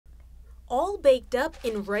all baked up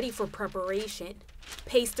and ready for preparation.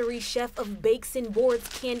 Pastry chef of Bakes and Boards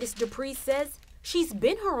Candice Dupree says she's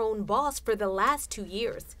been her own boss for the last 2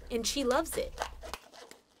 years, and she loves it.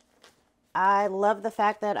 I love the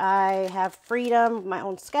fact that I have freedom, my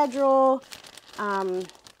own schedule.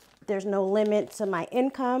 There's no limit to my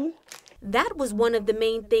income. That was one of the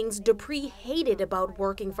main things Dupree hated about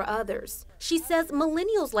working for others. She says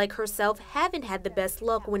millennials like herself haven't had the best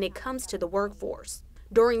luck when it comes to the workforce.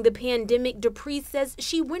 During the pandemic, Dupree says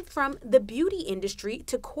she went from the beauty industry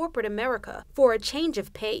to corporate America for a change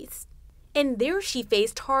of pace. And there she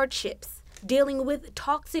faced hardships, dealing with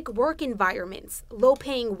toxic work environments,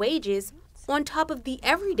 low-paying wages. On top of the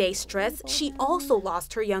everyday stress, she also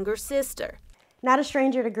lost her younger sister. Not a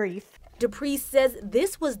stranger to grief. Dupree says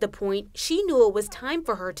this was the point she knew it was time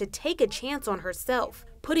for her to take a chance on herself,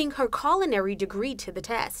 putting her culinary degree to the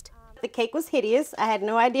test. The cake was hideous. I had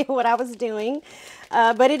no idea what I was doing,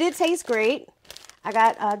 but it did taste great. I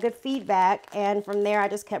got good feedback, and from there I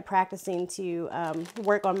just kept practicing to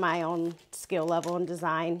work on my own skill level and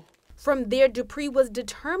design. From there, Dupree was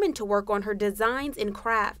determined to work on her designs and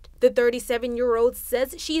craft. The 37-year-old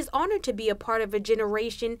says she is honored to be a part of a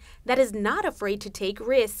generation that is not afraid to take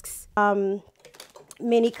risks.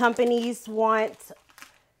 Many companies want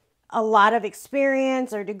a lot of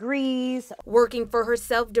experience or degrees. Working for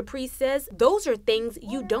herself, Dupree says those are things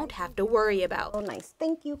you don't have to worry about. A nice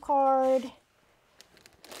thank you card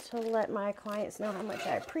to let my clients know how much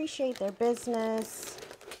I appreciate their business.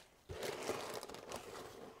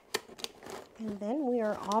 And then we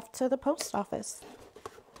are off to the post office.